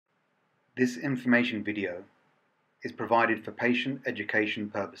This information video is provided for patient education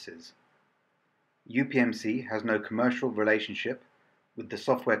purposes. UPMC has no commercial relationship with the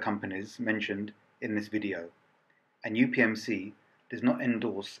software companies mentioned in this video, and UPMC does not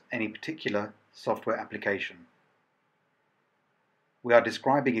endorse any particular software application. We are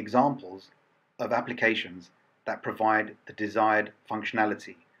describing examples of applications that provide the desired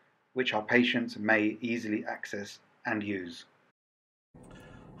functionality, which our patients may easily access and use.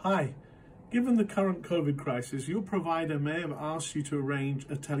 Hi, given the current COVID crisis, your provider may have asked you to arrange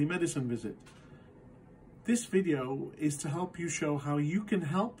a telemedicine visit. This video is to help you show how you can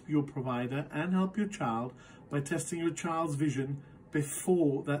help your provider and help your child by testing your child's vision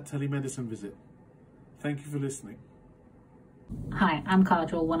before that telemedicine visit. Thank you for listening. Hi, I'm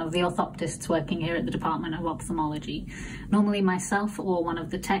Chidlren, one of the orthoptists working here at the Department of Ophthalmology. Normally myself or one of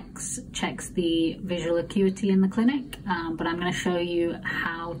the techs checks the visual acuity in the clinic, but I'm going to show you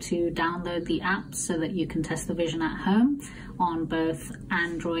how to download the app so that you can test the vision at home on both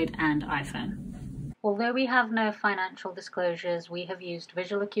Android and iPhone. Although we have no financial disclosures, we have used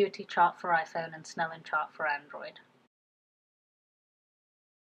Visual Acuity Chart for iPhone and Snellen Chart for Android.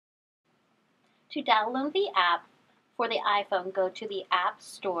 To download the app, for the iPhone, go to the App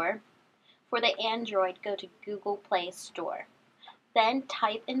Store. For the Android, go to Google Play Store. Then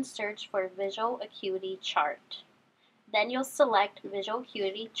type and search for Visual Acuity Chart. Then you'll select Visual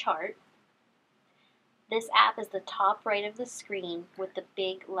Acuity Chart. This app is the top right of the screen with the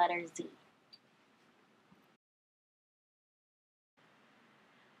big letter Z.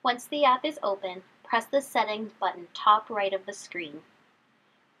 Once the app is open, press the Settings button top right of the screen.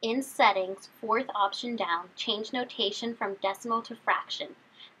 In Settings, fourth option down, change notation from decimal to fraction.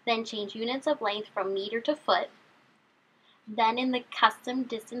 Then change units of length from meter to foot. Then in the Custom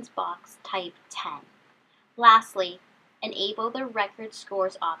Distance box, type 10. Lastly, enable the Record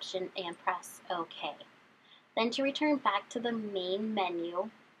Scores option and press OK. Then to return back to the main menu,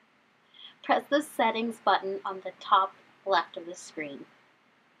 press the Settings button on the top left of the screen.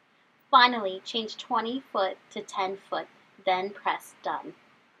 Finally, change 20 foot to 10 foot, then press Done.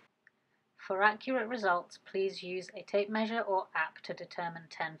 For accurate results, please use a tape measure or app to determine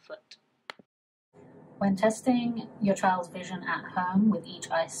 10 foot. When testing your child's vision at home with each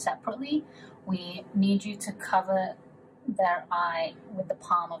eye separately, we need you to cover their eye with the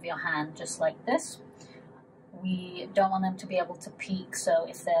palm of your hand, just like this. We don't want them to be able to peek, so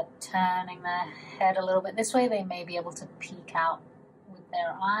if they're turning their head a little bit this way, they may be able to peek out with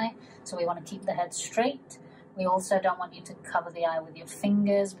their eye, so we want to keep the head straight. We also don't want you to cover the eye with your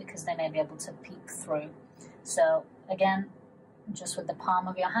fingers because they may be able to peek through. So again, just with the palm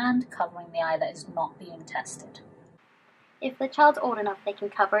of your hand, covering the eye that is not being tested. If the child's old enough, they can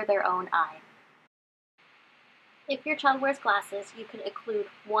cover their own eye. If your child wears glasses, you could occlude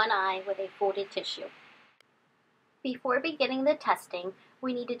one eye with a folded tissue. Before beginning the testing,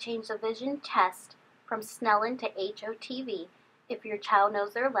 we need to change the vision test from Snellen to HOTV if your child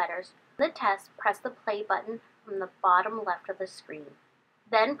knows their letters. The test, press the play button from the bottom left of the screen.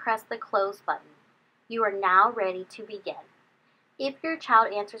 Then press the close button. You are now ready to begin. If your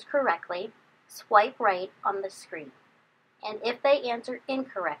child answers correctly, swipe right on the screen. And if they answer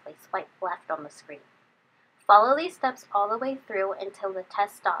incorrectly, swipe left on the screen. Follow these steps all the way through until the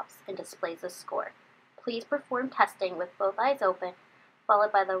test stops and displays a score. Please perform testing with both eyes open,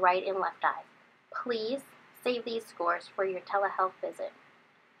 followed by the right and left eye. Please save these scores for your telehealth visit.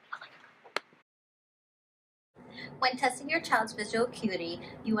 When testing your child's visual acuity,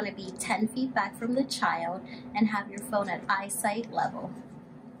 you want to be 10 feet back from the child and have your phone at eyesight level.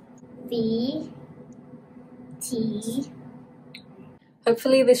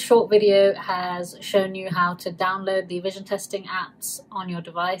 Hopefully this short video has shown you how to download the vision testing apps on your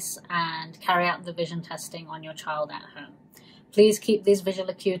device and carry out the vision testing on your child at home. Please keep these visual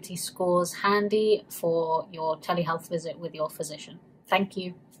acuity scores handy for your telehealth visit with your physician. Thank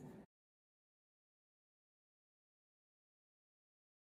you.